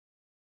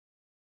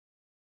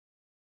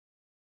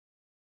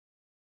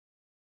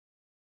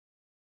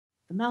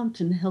The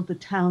mountain held the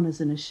town as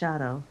in a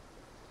shadow.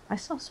 I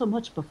saw so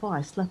much before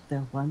I slept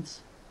there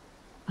once.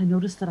 I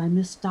noticed that I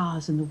missed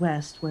stars in the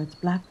west, where its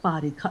black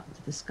body cut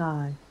into the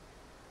sky.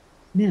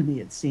 Near me,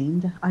 it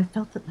seemed, I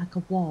felt it like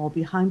a wall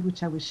behind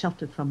which I was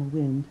sheltered from a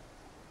wind.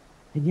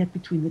 And yet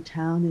between the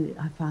town and it,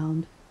 I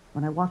found,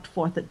 when I walked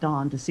forth at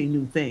dawn to see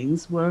new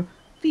things, were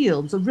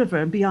fields, a river,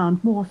 and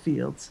beyond more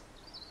fields.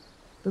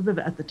 The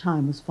river at the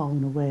time was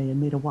fallen away and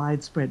made a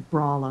widespread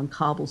brawl on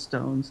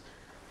cobblestones,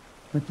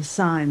 but the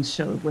signs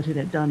showed what it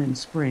had done in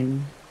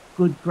spring.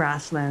 Good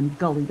grassland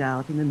gullied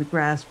out, and in the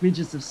grass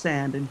ridges of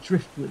sand and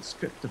driftwood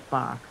stripped of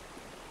bark.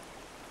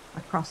 I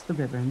crossed the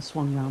river and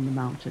swung round the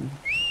mountain.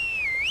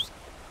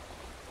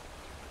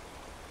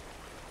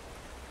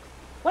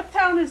 What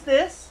town is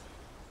this?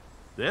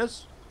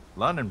 This?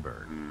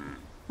 Lunenburg.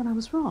 And I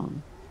was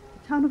wrong.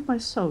 The town of my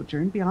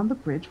sojourn beyond the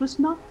bridge was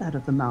not that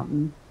of the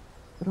mountain,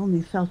 but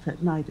only felt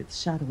at night its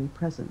shadowy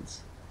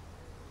presence.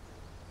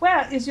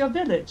 Where is your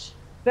village?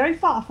 Very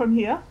far from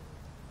here?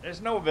 There's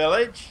no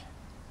village,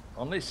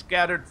 only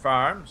scattered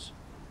farms.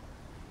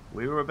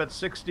 We were but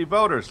 60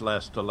 voters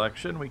last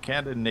election. We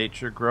can't in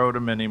nature grow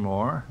them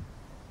anymore.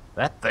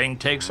 That thing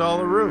takes all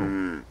the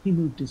room. He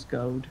moved his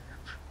goad.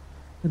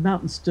 The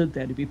mountain stood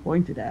there to be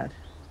pointed at.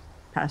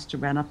 Pasture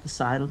ran up the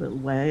side a little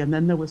way, and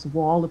then there was a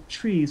wall of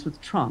trees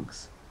with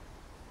trunks.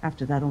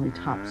 After that, only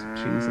tops of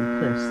trees and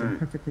cliffs, and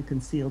perfectly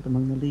concealed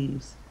among the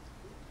leaves.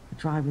 A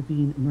dry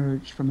ravine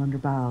emerged from under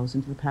boughs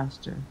into the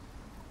pasture.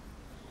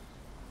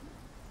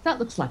 That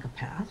looks like a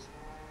path.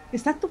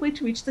 Is that the way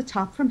to reach the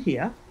top from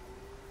here?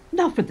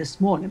 Not for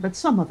this morning, but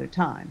some other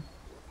time.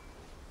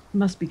 You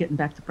must be getting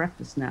back to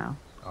breakfast now.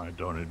 I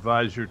don't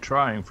advise your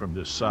trying from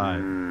this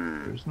side.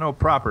 There's no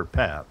proper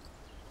path.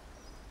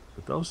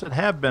 But those that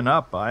have been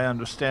up, I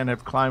understand,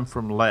 have climbed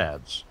from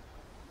Lads.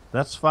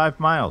 That's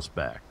 5 miles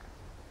back.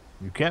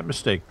 You can't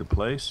mistake the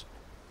place.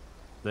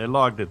 They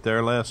logged it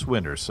there last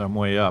winter, some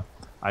way up.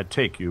 I'd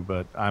take you,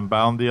 but I'm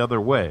bound the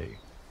other way.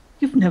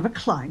 You've never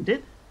climbed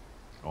it?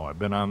 Oh, I've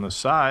been on the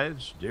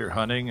sides, deer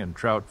hunting and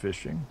trout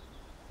fishing.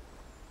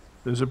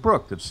 There's a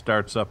brook that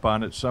starts up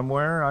on it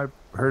somewhere. I've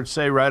heard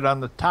say right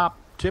on the top,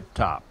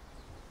 tip-top.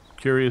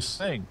 Curious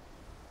thing.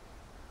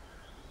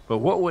 But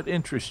what would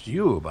interest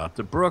you about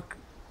the brook?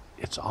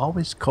 It's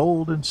always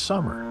cold in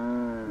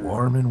summer,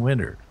 warm in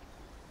winter.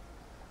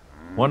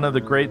 One of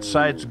the great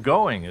sights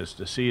going is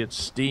to see it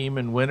steam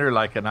in winter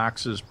like an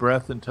ox's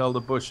breath until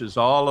the bushes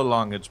all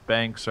along its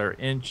banks are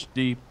inch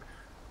deep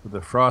with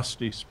the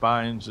frosty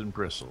spines and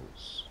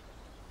bristles.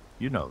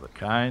 You know the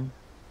kind.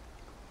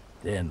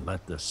 Then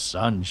let the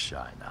sun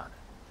shine on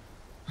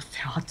it.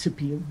 There ought to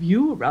be a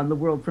view around the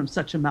world from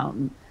such a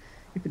mountain,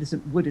 if it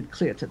isn't wooded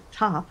clear to the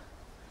top.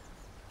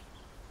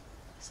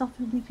 I saw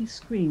through leafy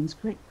screens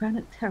great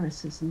granite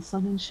terraces in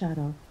sun and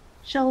shadow,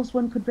 shelves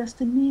one could rest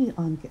a knee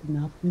on getting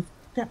up, with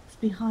depths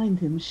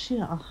behind him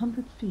sheer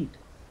 100 feet,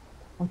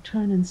 or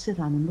turn and sit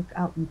on and look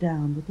out and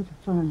down with little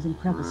ferns and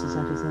crevices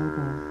at his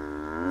elbow.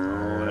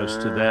 Oh, as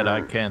to that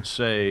I can't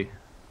say.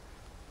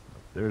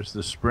 There's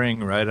the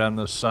spring right on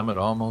the summit,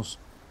 almost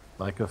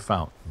like a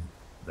fountain.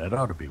 That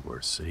ought to be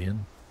worth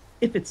seeing.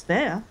 If it's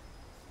there.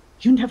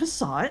 You never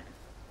saw it?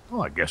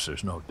 Oh, I guess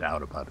there's no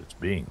doubt about its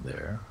being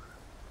there.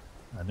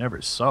 I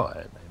never saw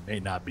it. It may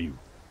not be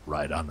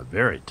right on the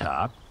very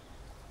top.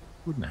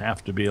 Wouldn't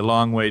have to be a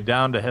long way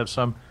down to have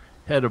some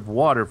head of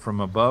water from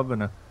above,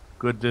 and a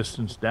good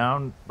distance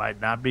down might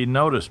not be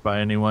noticed by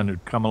anyone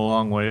who'd come a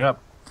long way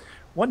up.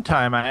 One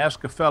time I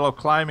asked a fellow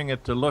climbing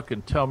it to look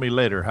and tell me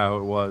later how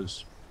it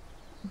was.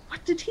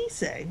 What did he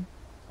say?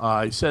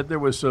 He said there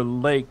was a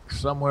lake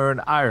somewhere in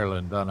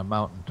Ireland on a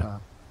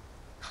mountaintop.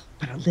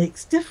 But a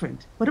lake's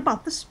different. What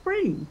about the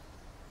spring?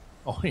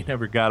 Oh, he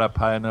never got up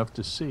high enough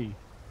to see.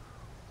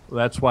 Well,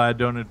 that's why I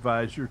don't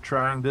advise you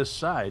trying this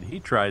side. He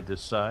tried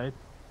this side.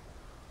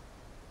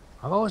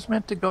 I've always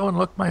meant to go and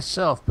look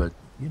myself, but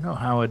you know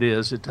how it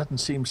is. It doesn't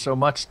seem so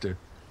much to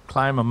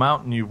climb a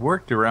mountain you've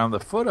worked around the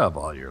foot of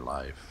all your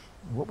life.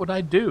 What would I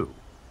do?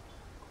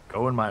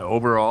 Go in my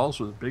overalls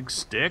with a big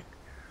stick?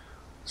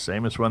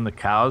 Same as when the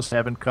cows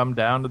haven't come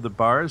down to the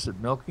bars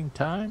at milking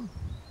time?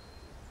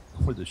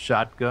 With a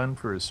shotgun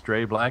for a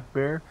stray black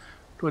bear?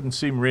 It wouldn't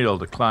seem real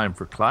to climb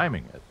for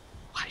climbing it.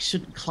 I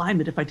shouldn't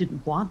climb it if I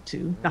didn't want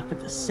to, not for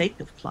the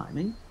sake of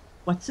climbing.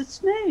 What's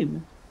its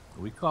name?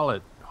 We call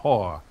it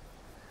Hor.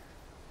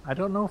 I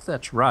don't know if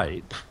that's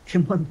right.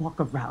 Can one walk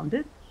around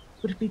it?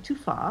 Would it be too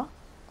far?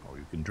 Oh,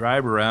 you can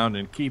drive around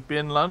and keep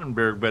in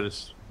Lunenburg, but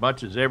as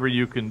much as ever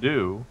you can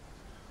do.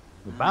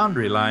 The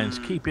boundary lines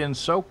keep in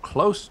so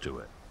close to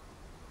it.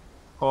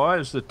 Hor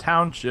is the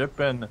township,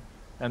 and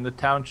the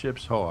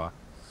township's Hor.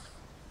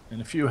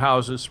 And a few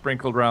houses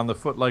sprinkled round the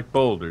foot like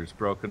boulders,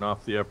 broken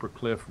off the upper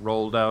cliff,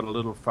 rolled out a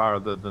little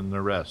farther than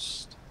the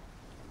rest.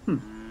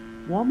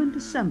 Warm in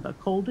December,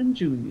 cold in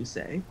June, you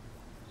say?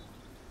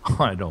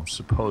 I don't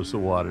suppose the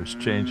water's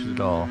changed at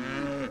all.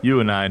 You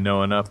and I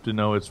know enough to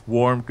know it's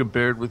warm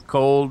compared with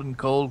cold and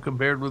cold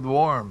compared with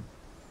warm.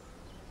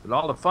 But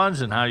all the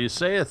fun's in how you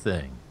say a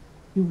thing.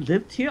 You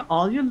lived here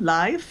all your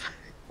life?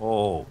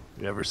 Oh,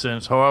 ever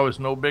since Hor was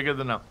no bigger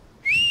than a